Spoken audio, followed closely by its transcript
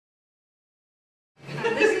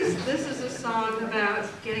This is a song about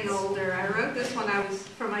getting older. I wrote this when I was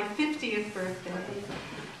for my 50th birthday,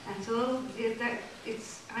 and it's a little.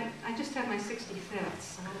 I just had my 65th,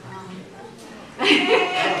 so.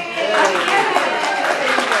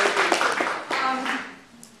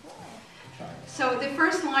 So the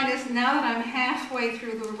first line is, now that I'm halfway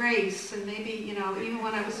through the race, and maybe, even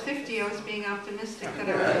when I was 50, I was being optimistic that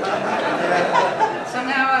I was. So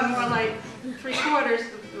now I'm more like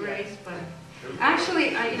 3/4 of the race, but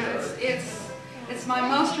actually, it's my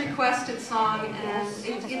most requested song, and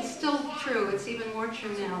it's still true. It's even more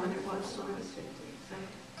true now than it was when I was 50. So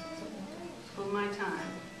it's for my time.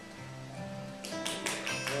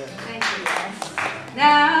 Thank you.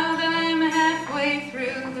 Now that I'm halfway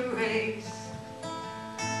through the race,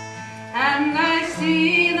 and I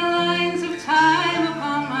see the lines of time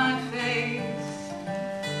upon my face,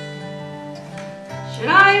 should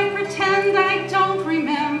I pretend I don't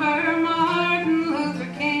remember Martin Luther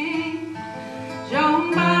King,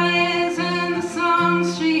 Joan Baez, and the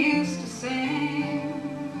songs she used to sing?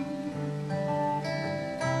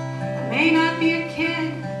 I may not be a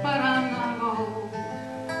kid, but I'm not old.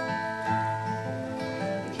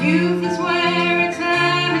 But youth is where it's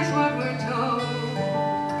at, is what we're told.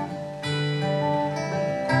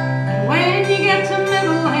 When you get to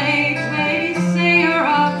middle age, they say you're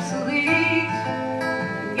obsolete.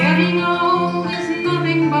 Getting old is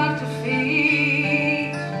nothing but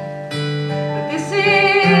defeat. But this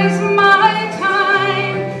is my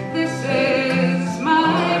time, this is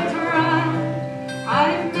my prime.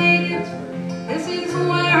 I've made it, this is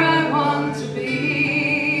where I want to be.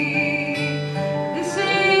 This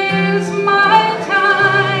is my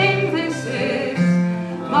time, this is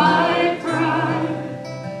my prime.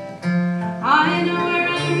 I know where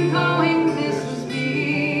I'm going, this is me.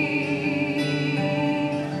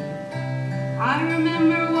 I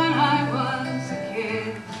remember when I was a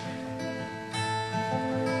kid,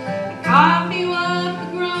 I copied what the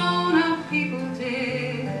grown-up people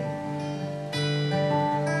did.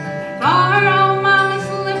 I borrowed Mama's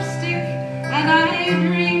lipstick, and I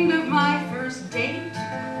dreamed of my first date.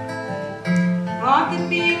 Thought that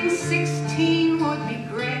being 16 would be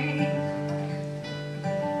great.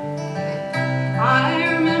 I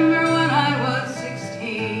remember when I was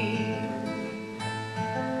 16.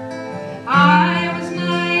 I was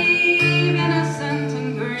naive, innocent, and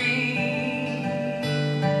green.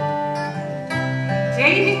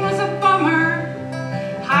 Dating was a bummer,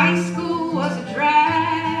 high school was a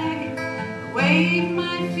drag. I waved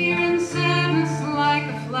my fear and sadness like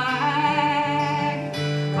a flag.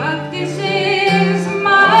 But this is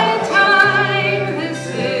my time, this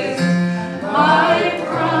is my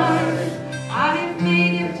prime. I've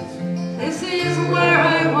made it, this is where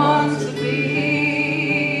I want to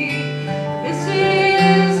be. This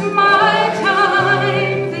is my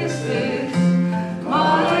time, this is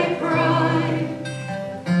my pride.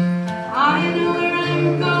 I know where I'm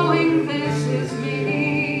going, this is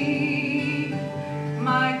me.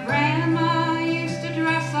 My grandma used to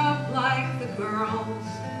dress up like the girls.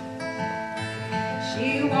 She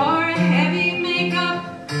wore